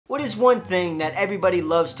What is one thing that everybody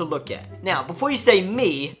loves to look at? Now, before you say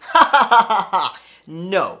me,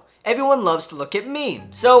 no. Everyone loves to look at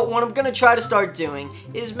memes. So what I'm gonna try to start doing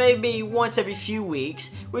is maybe once every few weeks,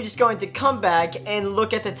 we're just going to come back and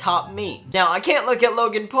look at the top memes. Now, I can't look at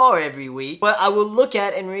Logan Paul every week, but I will look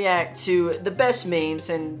at and react to the best memes,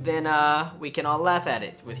 and then we can all laugh at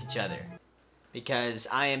it with each other. Because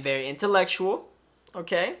I am very intellectual,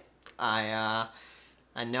 okay? I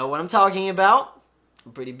know what I'm talking about. I'm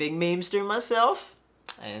a pretty big memester myself,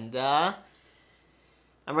 and I'm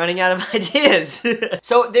running out of ideas.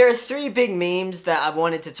 So there are 3 big memes that I've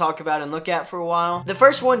wanted to talk about and look at for a while. The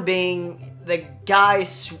first one being the guy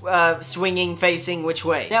swinging facing which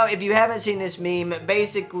way. Now, if you haven't seen this meme,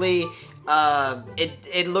 basically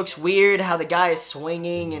it looks weird how the guy is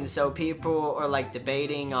swinging, and so people are like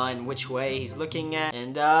debating on which way he's looking at,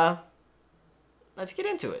 and let's get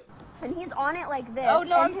into it. And he's on it like this. Oh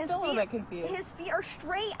no, and I'm still a little bit confused. His feet are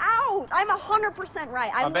straight out. I'm 100%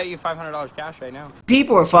 right. I'll bet you $500 cash right now.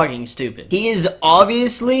 People are fucking stupid. He is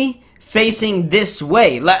obviously facing this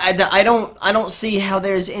way. Like I don't see how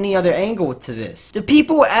there's any other angle to this. Do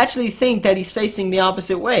people actually think that he's facing the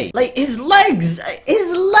opposite way? Like his legs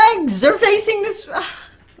are facing this.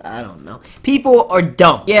 I don't know. People are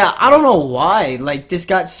dumb. Yeah, I don't know why. Like, this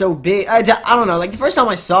got so big. I don't know. Like, the first time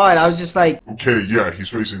I saw it, I was just like, okay, yeah, he's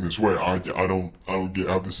facing this way. I don't get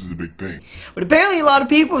how this is a big thing. But apparently a lot of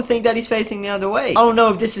people think that he's facing the other way. I don't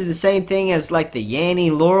know if this is the same thing as, like, the Yanny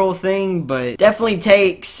Laurel thing, but definitely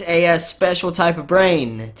takes a special type of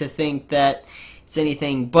brain to think that it's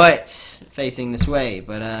anything but facing this way.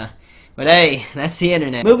 But hey, that's the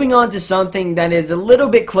internet. Moving on to something that is a little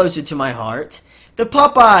bit closer to my heart. The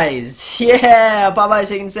Popeyes! Yeah! Popeyes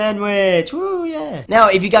chicken sandwich! Woo, yeah! Now,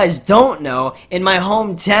 if you guys don't know, in my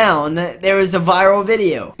hometown, there was a viral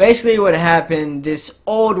video. Basically what happened, this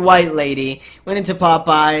old white lady went into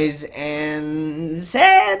Popeyes and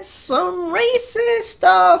said some racist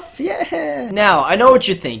stuff, yeah! Now, I know what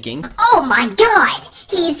you're thinking. Oh my god!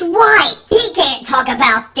 He's white! He can't talk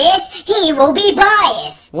about this! He will be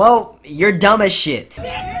biased! Well, you're dumb as shit.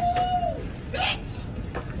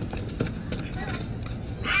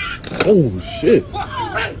 Oh shit. Damn.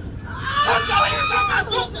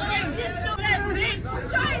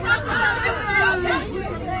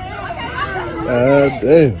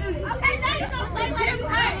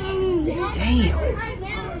 Damn.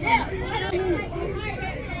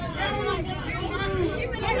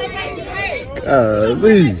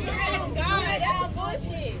 Golly.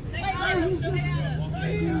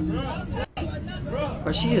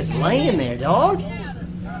 Bro, she's just laying there, dog.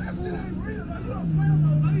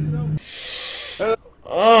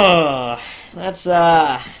 Oh, that's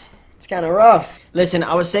it's kind of rough. Listen,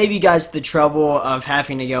 I will save you guys the trouble of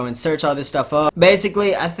having to go and search all this stuff up.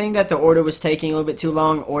 Basically, I think that the order was taking a little bit too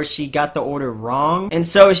long, or she got the order wrong. And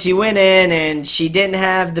so she went in and she didn't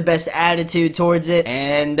have the best attitude towards it,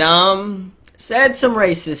 and said some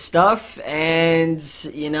racist stuff, and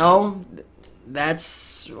you know,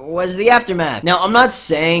 was the aftermath. Now, I'm not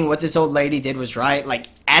saying what this old lady did was right, like,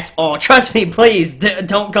 at all. Trust me, please,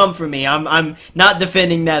 don't come for me. I'm not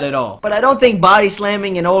defending that at all. But I don't think body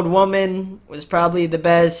slamming an old woman was probably the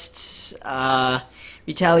best,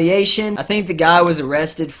 retaliation. I think the guy was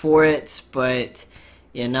arrested for it, but,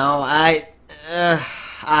 you know, I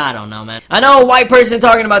don't know, man. I know a white person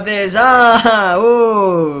talking about this.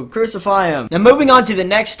 Ooh, crucify him. Now, moving on to the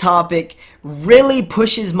next topic, really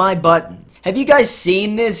pushes my buttons. Have you guys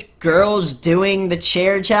seen this? Girls doing the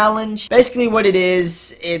chair challenge? Basically what it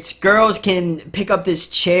is, it's girls can pick up this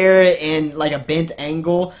chair in like a bent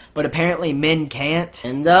angle, but apparently men can't.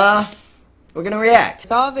 And we're gonna react. I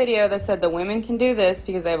saw a video that said the women can do this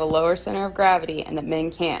because they have a lower center of gravity and that men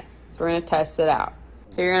can't. So we're gonna test it out.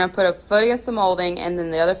 So you're gonna put a foot against the molding and then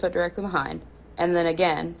the other foot directly behind, and then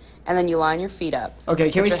again, and then you line your feet up.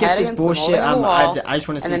 Okay, can we skip this bullshit? I just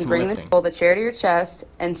want to see some lifting. And then pull the chair to your chest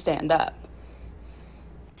and stand up.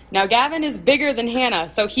 Now Gavin is bigger than Hannah,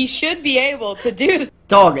 so he should be able to do this.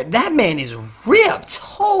 Dog, that man is ripped.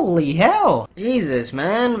 Holy hell. Jesus,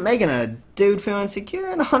 man. Making a dude feel insecure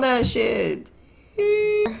and all that shit.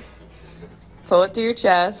 Pull it to your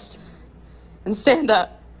chest and stand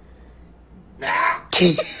up.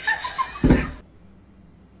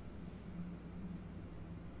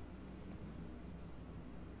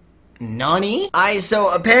 Nani? So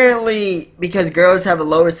apparently, because girls have a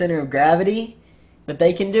lower center of gravity, that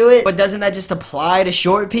they can do it, but doesn't that just apply to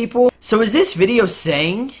short people? So is this video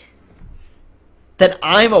saying that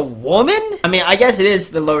I'm a woman? I mean, I guess it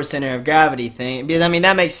is the lower center of gravity thing, because I mean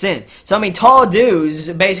that makes sense. So I mean, tall dudes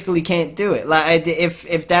basically can't do it. Like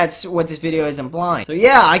if that's what this video is implying. So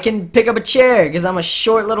yeah, I can pick up a chair because I'm a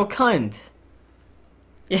short little cunt.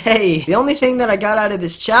 Yay! The only thing that I got out of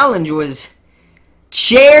this challenge was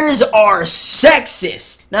chairs are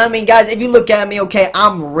sexist. Now, I mean, guys, if you look at me, okay,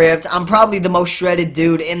 I'm ripped. I'm probably the most shredded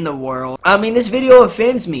dude in the world. I mean, this video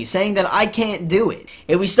offends me, saying that I can't do it.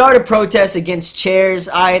 If we start a protest against chairs,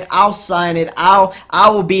 I'll sign it. I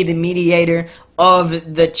will be the mediator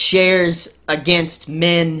of the chairs against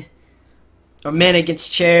men, or men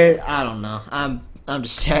against chairs. I don't know. I'm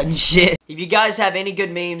just chatting shit. If you guys have any good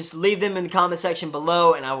memes, leave them in the comment section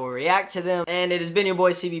below, and I will react to them. And it has been your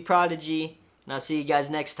boy CB Prodigy. And I'll see you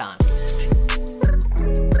guys next time.